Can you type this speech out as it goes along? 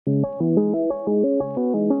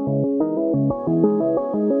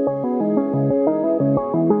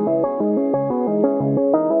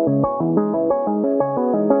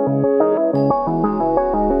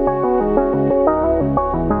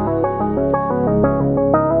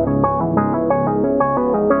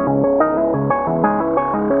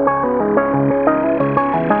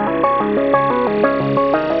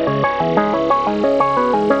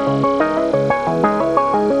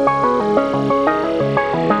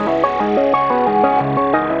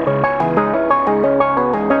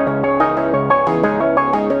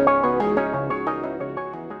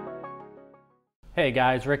Hey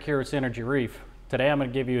guys, Rick here with Synergy Reef. Today I'm going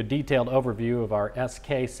to give you a detailed overview of our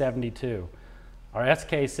SK-72. Our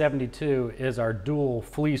SK-72 is our dual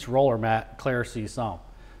fleece roller mat Clarisea sump.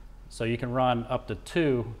 So you can run up to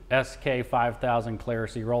 2 SK5000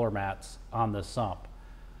 Clarisea roller mats on this sump.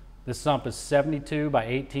 This sump is 72 by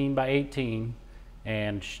 18 by 18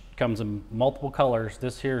 and comes in multiple colors.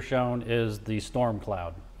 This here shown is the storm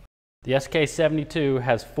cloud. The SK-72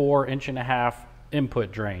 has 4.5"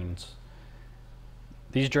 input drains.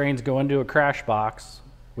 These drains go into a crash box,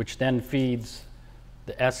 which then feeds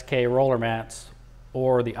the SK roller mats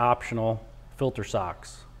or the optional filter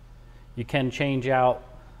socks. You can change out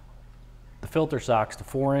the filter socks to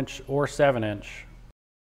 4" or 7",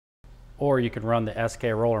 or you can run the SK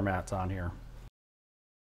roller mats on here.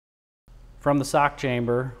 From the sock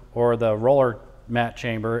chamber or the roller mat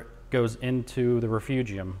chamber, it goes into the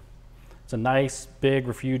refugium. It's a nice big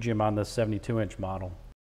refugium on this 72" model.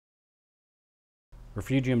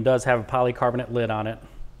 Refugium does have a polycarbonate lid on it,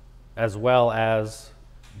 as well as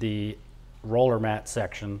the roller mat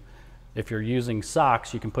section. If you're using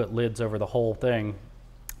socks, you can put lids over the whole thing,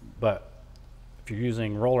 but if you're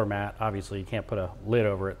using roller mat, obviously you can't put a lid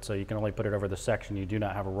over it, so you can only put it over the section you do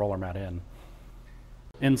not have a roller mat in.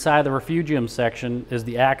 Inside the refugium section is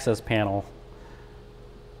the access panel.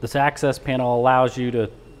 This access panel allows you to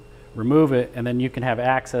remove it, and then you can have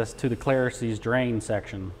access to the Clarisea's drain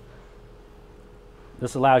section.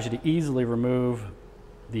 This allows you to easily remove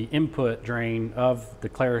the input drain of the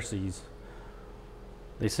Clarisea's.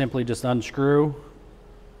 They simply just unscrew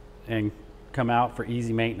and come out for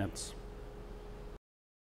easy maintenance.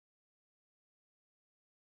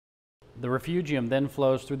 The refugium then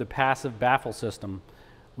flows through the passive baffle system.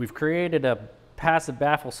 We've created a passive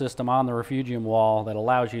baffle system on the refugium wall that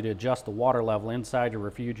allows you to adjust the water level inside your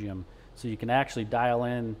refugium, so you can actually dial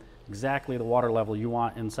in exactly the water level you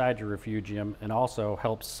want inside your refugium, and also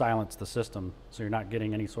helps silence the system so you're not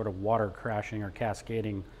getting any sort of water crashing or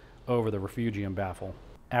cascading over the refugium baffle.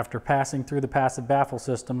 After passing through the passive baffle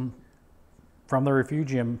system from the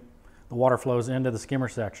refugium, the water flows into the skimmer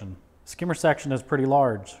section. The skimmer section is pretty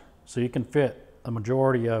large, so you can fit a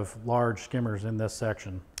majority of large skimmers in this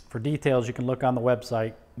section. For details, you can look on the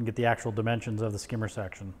website and get the actual dimensions of the skimmer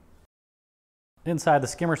section. Inside the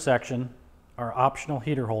skimmer section are optional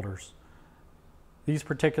heater holders. These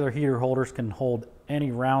particular heater holders can hold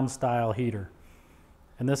any round style heater.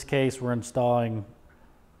 In this case, we're installing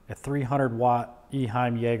a 300 watt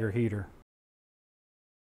Eheim Jaeger heater.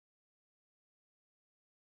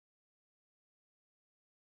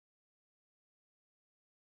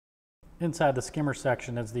 Inside the skimmer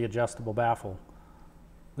section is the adjustable baffle.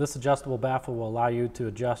 This adjustable baffle will allow you to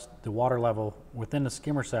adjust the water level within the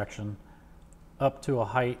skimmer section up to a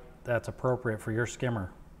height that's appropriate for your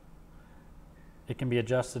skimmer. It can be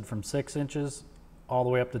adjusted from 6" all the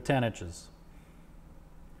way up to 10".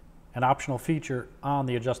 An optional feature on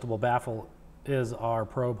the adjustable baffle is our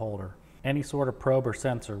probe holder. Any sort of probe or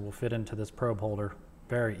sensor will fit into this probe holder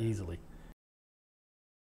very easily.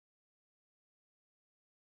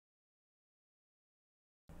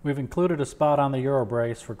 We've included a spot on the Euro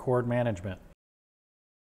brace for cord management.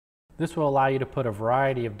 This will allow you to put a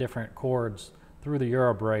variety of different cords through the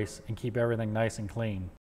Euro brace and keep everything nice and clean.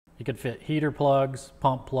 You could fit heater plugs,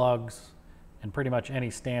 pump plugs, and pretty much any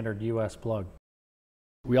standard US plug.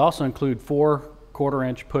 We also include 4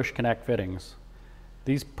 1/4" push connect fittings.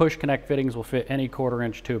 These push connect fittings will fit any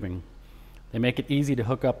 1/4" tubing. They make it easy to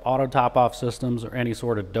hook up auto top off systems or any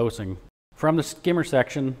sort of dosing. From the skimmer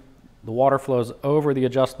section, the water flows over the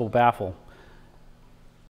adjustable baffle.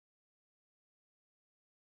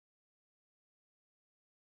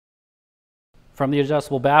 From the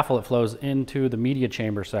adjustable baffle, it flows into the media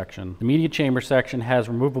chamber section. The media chamber section has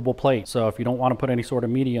removable plates, so if you don't want to put any sort of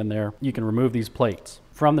media in there, you can remove these plates.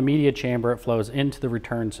 From the media chamber, it flows into the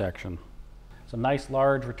return section. It's a nice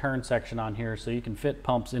large return section on here, so you can fit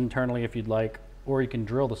pumps internally if you'd like, or you can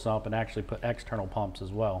drill the sump and actually put external pumps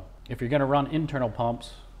as well. If you're going to run internal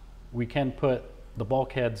pumps, we can put the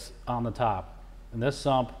bulkheads on the top. In this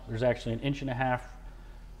sump, there's actually an 1.5"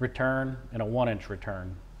 return and a 1-inch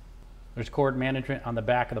return. There's cord management on the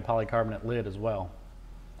back of the polycarbonate lid as well.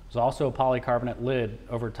 There's also a polycarbonate lid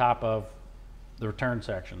over top of the return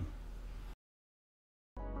section.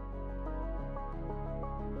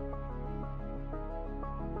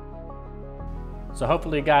 So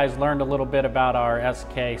hopefully you guys learned a little bit about our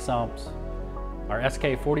SK sumps. Our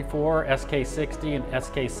SK44, SK60, and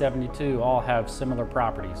SK72 all have similar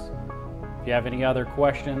properties. If you have any other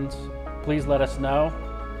questions, please let us know.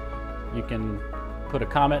 You can put a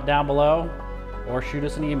comment down below or shoot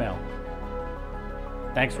us an email.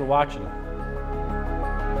 Thanks for watching.